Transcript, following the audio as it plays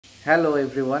Hello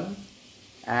everyone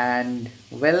and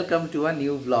welcome to a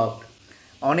new vlog.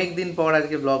 অনেক দিন পর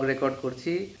আজকে ব্লগ রেকর্ড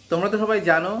করছি। তোমরা তো সবাই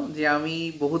জানো যে আমি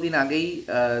বহুদিন আগেই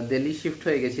দিল্লি শিফট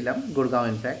হয়ে গেছিলাম, গুরগাঁও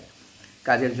ইনফ্যাক্ট,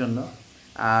 কাজের জন্য।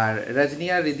 আর রজনী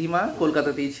আর রিধিমা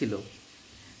কলকাতাতেই ছিল।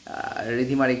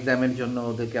 রিধিমার এক্সামের জন্য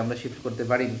ওদেরকে আমরা শিফট করতে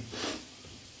পারিনি।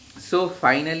 সো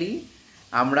ফাইনালি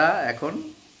আমরা এখন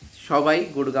সবাই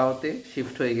গুরগাঁওতে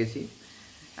শিফট হয়ে গেছি।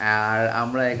 আর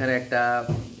আমরা এখানে একটা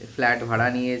ফ্ল্যাট ভাড়া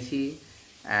নিয়েছি।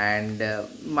 অ্যান্ড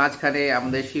মাঝখানে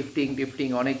আমাদের টিফটিং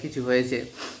অনেক কিছু হয়েছে।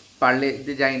 পারলে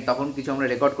যাই তখন কিছু আমরা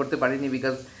রেকর্ড করতে পারিনি,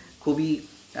 বিকজ খুবই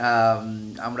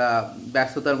আমরা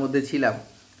ব্যস্ততার মধ্যে ছিলাম।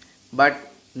 But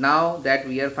now that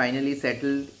we are finally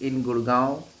settled in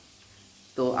Gurgaon,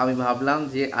 তো আমি ভাবলাম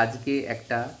যে আজকে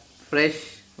একটা ফ্রেশ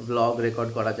ব্লগ রেকর্ড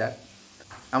করা যাক।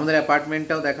 আমাদের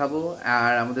অ্যাপার্টমেন্টটাও দেখাবো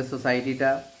আর আমাদের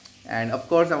সোসাইটিটা, অ্যান্ড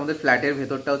অফকোর্স আমাদের ফ্ল্যাটের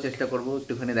ভেতরটাও চেষ্টা করবো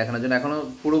একটুখানি দেখানোর জন্য। এখনও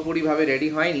পুরোপুরিভাবে রেডি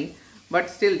হয়নি, বাট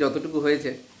স্টিল যতটুকু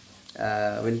হয়েছে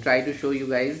will try to show you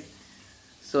guys.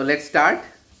 So let's start.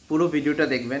 পুরো ভিডিওটা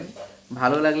দেখবেন,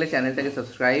 ভালো লাগলে চ্যানেলটাকে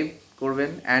সাবস্ক্রাইব করবেন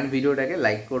অ্যান্ড ভিডিওটাকে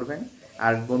লাইক করবেন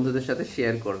আর বন্ধুদের সাথে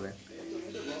শেয়ার করবেন।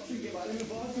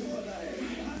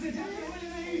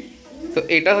 তো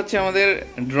এটা হচ্ছে আমাদের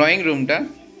ড্রয়িং রুমটা,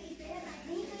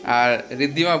 আর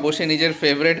রিদ্ধিমা বসে নিজের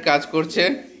ফেভারিট কাজ করছে,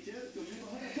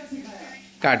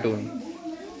 কার্টুন।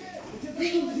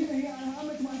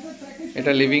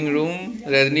 এটা লিভিং রুম,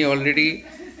 রজনী অলরেডি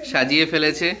সাজিয়ে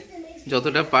ফেলেছে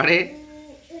যতটা পারে।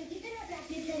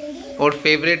 ওর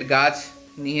ফেভারিট গাছ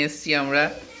নিয়ে এসছি আমরা।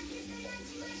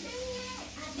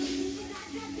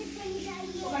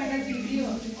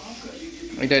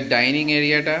 এটা ডাইনিং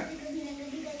এরিয়াটা।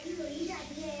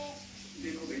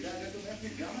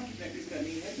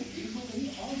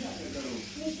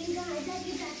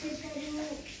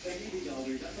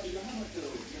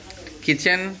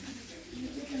 কিচেন।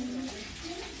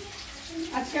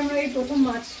 আজকে আমরা এই প্রথম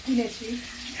মাছ কিনেছি।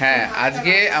 হ্যাঁ,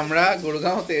 আজকে আমরা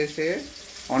গুরগাঁওতে এসে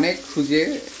অনেক খুঁজে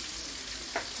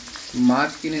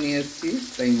মাছ কিনে নিয়ে এসেছি,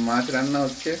 তাই মাছ রান্না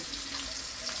হচ্ছে।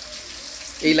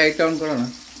 এই লাইটটা অন করো না।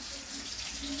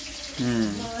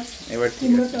 এবার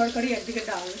কুমড়ো তরকারি, একদিকে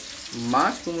ডাল।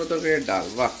 মাছ কুমড়ো তরকারি ডাল,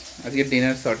 বাহ! আজকে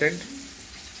ডিনার সর্টেড।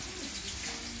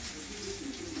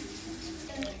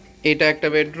 এটা একটা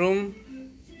বেডরুম,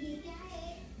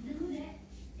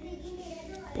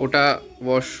 ওটা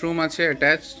ওয়াশরুম আছে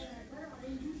অ্যাটাচ।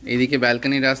 এইদিকে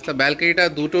ব্যালকনির রাস্তা। ব্যালকনিটা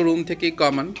দুটো রুম থেকেই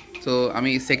কমন, তো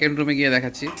আমি সেকেন্ড রুমে গিয়ে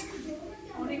দেখাচ্ছি।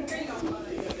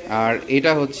 আর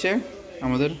এটা হচ্ছে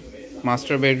আমাদের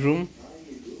মাস্টার বেডরুম।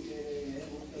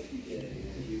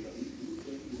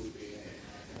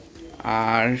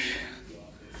 আর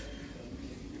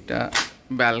এটা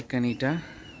ব্যালকনিটা।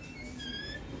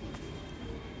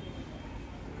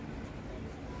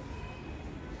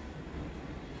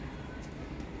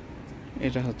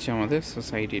 এটা হচ্ছে আমাদের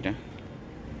সোসাইটিটা।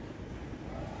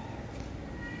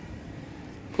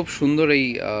 খুব সুন্দর এই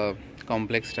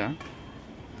কমপ্লেক্সটা।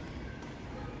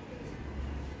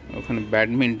 ওখানে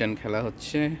ব্যাডমিন্টন খেলা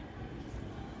হচ্ছে।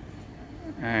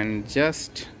 অ্যান্ড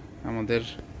জাস্ট আমাদের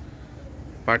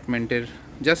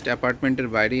অ্যাপার্টমেন্টের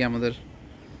বাইরেই আমাদের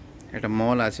একটা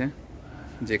মল আছে,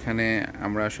 যেখানে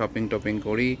আমরা শপিং টপিং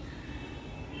করি।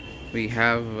 উই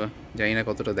হ্যাভ, জানি না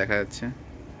কতটা দেখা যাচ্ছে,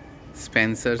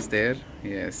 স্পেন্সার্স দেয়ার,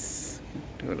 ইয়েস,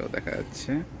 একটু হলেও দেখা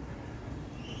যাচ্ছে।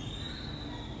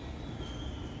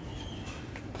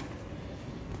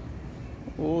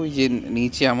 ওই যে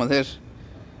নিচে আমাদের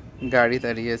গাড়ি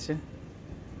দাঁড়িয়ে আছে।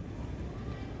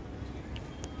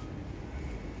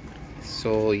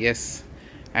 So yes,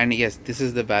 and yes, this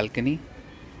is the balcony,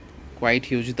 quite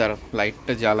huge. তার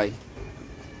লাইটটা জ্বালাই।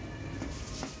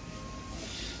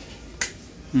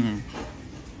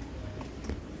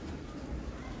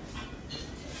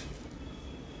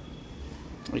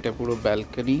 এটা পুরো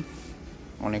ব্যালকনি,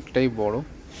 অনেকটাই বড়।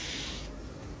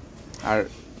 আর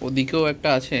ওদিকেও একটা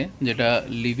আছে যেটা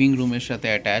লিভিং রুমের সাথে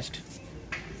অ্যাটাচড,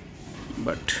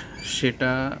 বাট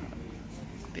সেটা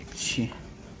দেখছি।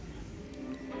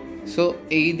 সো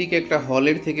এই দিকে একটা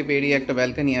হলের থেকে বেরিয়ে একটা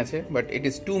ব্যালকনি আছে, but it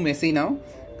is two Messi নাও,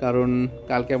 কারণ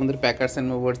কালকে আমাদের প্যাকার্স অ্যান্ড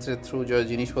মুভার্সের থ্রু যে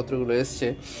জিনিসপত্রগুলো এসছে,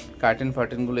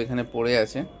 ফার্টেনগুলো এখানে পড়ে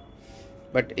আছে।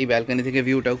 বাট এই ব্যালকনি থেকে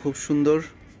ভিউটাও খুব সুন্দর।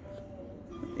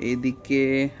 এইদিকে,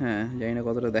 হ্যাঁ, জানি না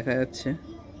কতটা দেখা যাচ্ছে।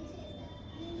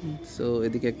 সো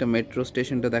এদিকে একটা মেট্রো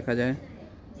স্টেশনটা দেখা যায়।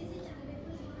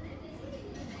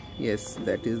 Yes,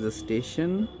 that is the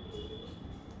station.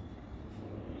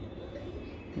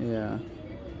 ইয়া,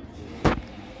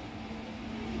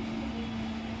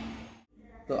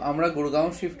 তো আমরা গুরগাঁও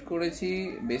শিফট করেছি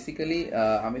বেসিক্যালি।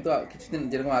 আমি তো কিছুদিন,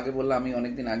 যেরকম আগে বললাম, আমি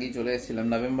অনেক দিন আগেই চলে এসেছিলাম,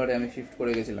 নভেম্বরে আমি শিফট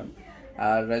করে গেছিলাম,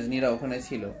 আর রজনীরা ওখানে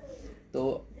ছিল। তো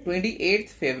 28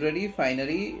 ফেব্রুয়ারি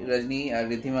ফাইনালি রজনী আর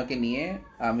রিধিমাকে নিয়ে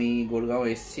আমি গুরগাঁও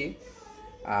এসেছি।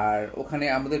 আর ওখানে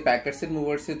আমাদের প্যাকার্স এন্ড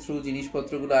মুভার্সের থ্রু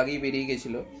জিনিসপত্রগুলো আগেই বেরিয়ে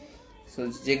গেছিলো, সো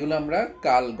যেগুলো আমরা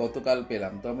গতকাল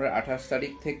পেলাম। তো আমরা 28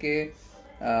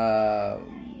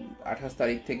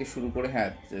 তারিখ থেকে শুরু করে,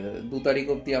 হ্যাঁ 2 তারিখ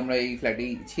অবধি আমরা এই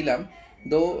ফ্ল্যাটেই ছিলাম।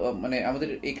 তো মানে আমাদের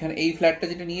এখানে এই ফ্ল্যাটটা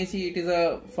যেটা নিয়েছি, it is a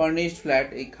furnished flat.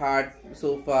 এই খাট,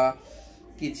 সোফা,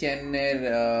 কিচেনের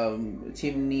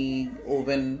চিমনি,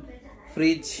 ওভেন,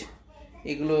 ফ্রিজ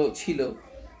এগুলো ছিল,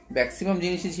 ম্যাক্সিমাম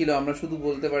জিনিসই ছিল। আমরা শুধু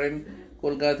বলতে পারেন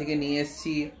কলকাতা থেকে নিয়ে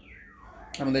এসেছি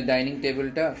আমাদের ডাইনিং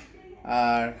টেবিলটা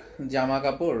আর জামা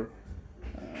কাপড়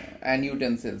অ্যান্ড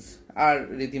ইউটেন্সিলস, আর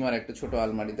রীতিমার একটা ছোট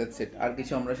আলমারি, দ্যাটস ইট। আর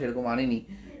কিছু আমরা সেরকম আনিনি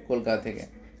কলকাতা থেকে।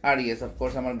 আর ইয়েস,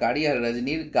 অফকোর্স আমার গাড়ি আর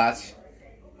রজনীর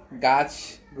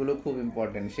গাছগুলো খুব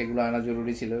ইম্পর্টেন্ট, সেগুলো আনা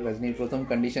জরুরি ছিল। রজনীর প্রথম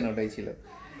কন্ডিশন ওটাই ছিল।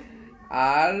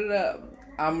 আর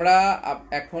আমরা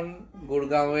এখন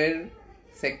গুরগাঁওয়ের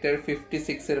সেক্টর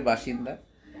 56-এর বাসিন্দা।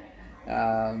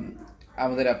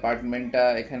 আমাদের অ্যাপার্টমেন্টটা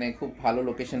এখানে খুব ভালো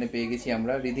লোকেশনে পেয়ে গেছি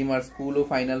আমরা। রিধিমার স্কুলও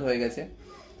ফাইনাল হয়ে গেছে।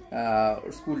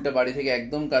 স্কুলটা বাড়ি থেকে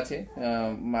একদম কাছে,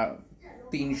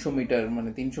 300 মিটার, মানে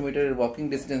 300 মিটারের ওয়াকিং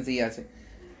ডিস্টেন্সেই আছে।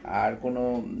 আর কোনো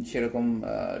সেরকম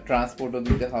ট্রান্সপোর্টও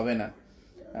দিতে হবে না,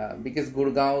 বিকজ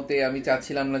গুরগাঁওতে আমি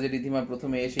চাচ্ছিলাম না যে রিধিমা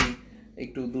প্রথমে এসেই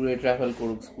একটু দূরে ট্রাভেল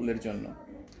করুক স্কুলের জন্য।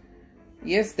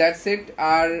 Yes, that's it.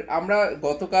 আর আমরা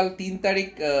গতকাল 3 তারিখ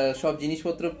সব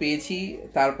জিনিসপত্র পেয়েছি,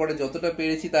 তারপরে যতটা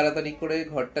পেরেছি তাড়াতাড়ি করে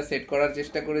ঘরটা সেট করার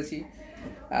চেষ্টা করেছি।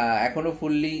 এখনও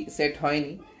ফুললি সেট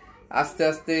হয়নি, আস্তে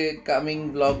আস্তে কামিং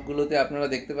ব্লগগুলোতে আপনারা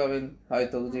দেখতে পাবেন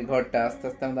হয়তো যে ঘরটা আস্তে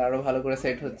আস্তে আমাদের আরও ভালো করে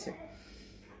সেট হচ্ছে।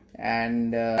 অ্যান্ড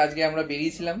আজকে আমরা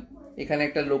বেরিয়েছিলাম এখানে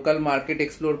একটা লোকাল মার্কেট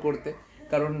এক্সপ্লোর করতে,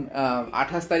 কারণ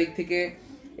 28 তারিখ থেকে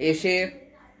এসে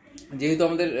যেহেতু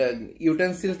আমাদের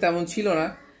ইউটেন্সিলস তেমন ছিল না,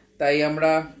 তাই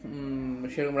আমরা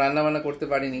সেরকম রান্নাবান্না করতে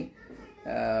পারিনি।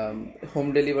 হোম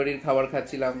ডেলিভারির খাবার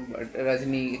খাচ্ছিলাম।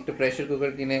 রজনী একটু প্রেশার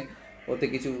কুকার কিনে ওতে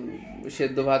কিছু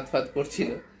সেদ্ধ ভাত করছিল।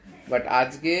 বাট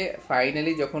আজকে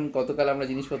ফাইনালি যখন গতকাল আমরা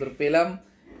জিনিসপত্র পেলাম,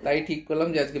 তাই ঠিক করলাম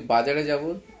যে আজকে বাজারে যাব,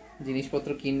 জিনিসপত্র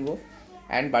কিনবো,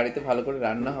 অ্যান্ড বাড়িতে ভালো করে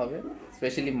রান্না হবে,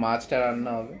 স্পেশালি মাছটা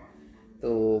রান্না হবে।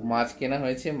 তো মাছ কেনা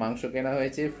হয়েছে, মাংস কেনা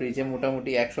হয়েছে, ফ্রিজে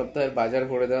মোটামুটি 1 সপ্তাহের বাজার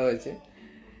ভরে দেওয়া হয়েছে।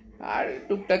 আর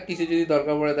টুকটাক কিছু যদি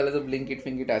দরকার পড়ে তাহলে তো ব্লিঙ্কিট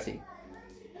ফিঙ্কিট আছেই।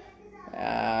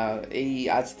 এই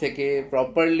আজ থেকে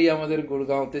প্রপারলি আমাদের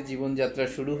গুরগাঁওতে জীবনযাত্রা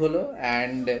শুরু হলো।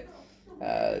 অ্যান্ড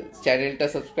চ্যানেলটা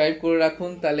সাবস্ক্রাইব করে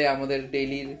রাখুন, তাহলে আমাদের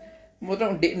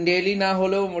মোটামুটি ডেইলি না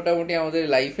হলেও মোটামুটি আমাদের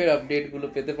লাইফের আপডেটগুলো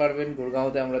পেতে পারবেন,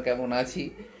 গুরগাঁওতে আমরা কেমন আছি।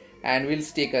 And will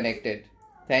stay connected.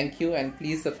 Thank you, and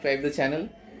please subscribe the channel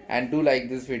and do like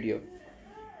this video.